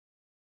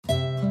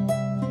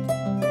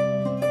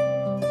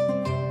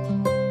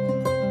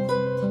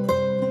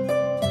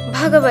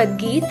Bhagavad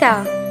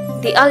Gita,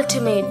 the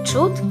ultimate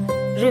truth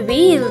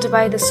revealed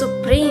by the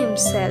Supreme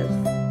Self.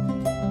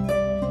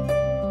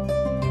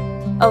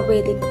 A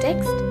Vedic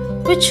text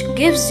which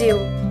gives you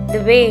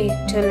the way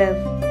to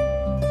live.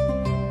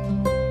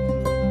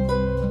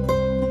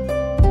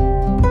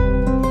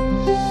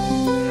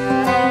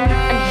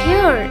 And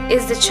here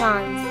is the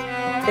chance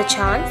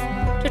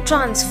to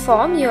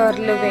transform your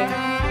living.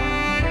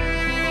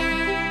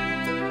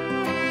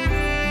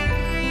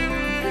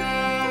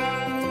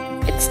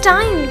 It's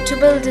time to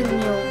build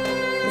anew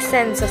the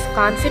sense of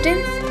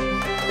confidence,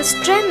 the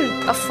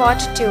strength of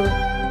fortitude,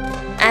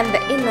 and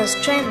the inner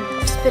strength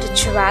of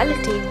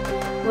spirituality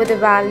with the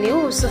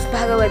values of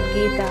Bhagavad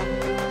Gita.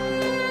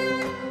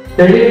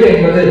 தெளிவு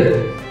என்பது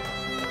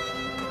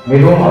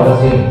மிகவும்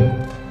அவசியம்.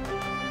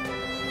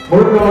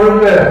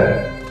 முழுக்க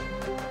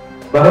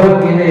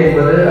பகவத்கீதை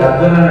என்பது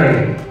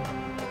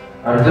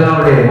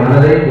அர்ஜுனனுடைய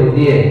மனதை,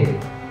 புத்தியை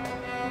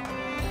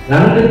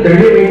நன்கு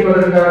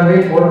தெளிவைப்பதற்காகவே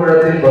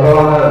போர்க்களத்தில்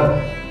பகவானால்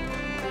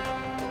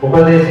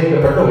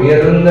உபதேசிக்கப்பட்ட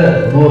உயர்ந்த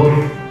நூல்.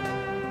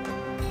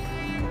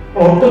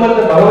 ஒட்டுமொத்த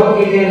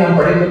பகவத்கீதையை நாம்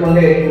படித்துக்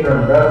கொண்டே இருக்கின்றோம்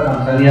என்றால்,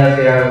 நாம்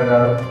சன்னியாசியாக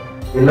இருந்தாலும்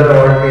இல்லற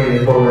வாழ்க்கையில்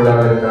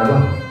இருப்பவர்களாக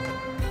இருந்தாலும்,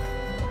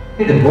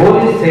 the goal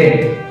is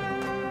same,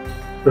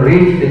 to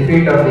reach the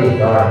feet of the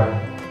God.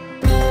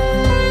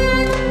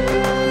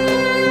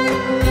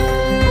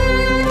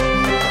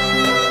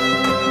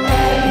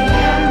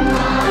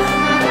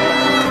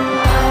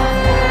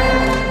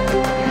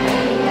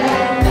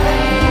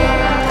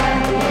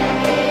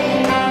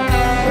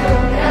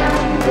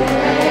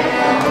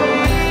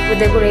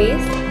 With the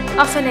grace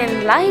of an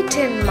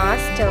enlightened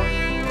master,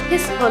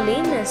 His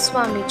Holiness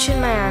Swami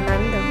Chinmaya,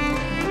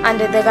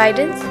 under the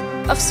guidance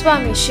of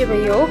Swami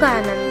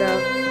Sivayogananda.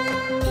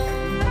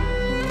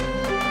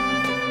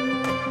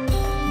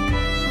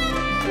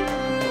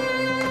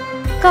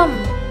 Come,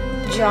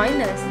 join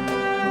us,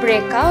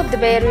 break out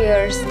the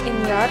barriers in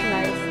your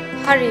life.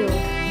 Hari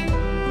Om.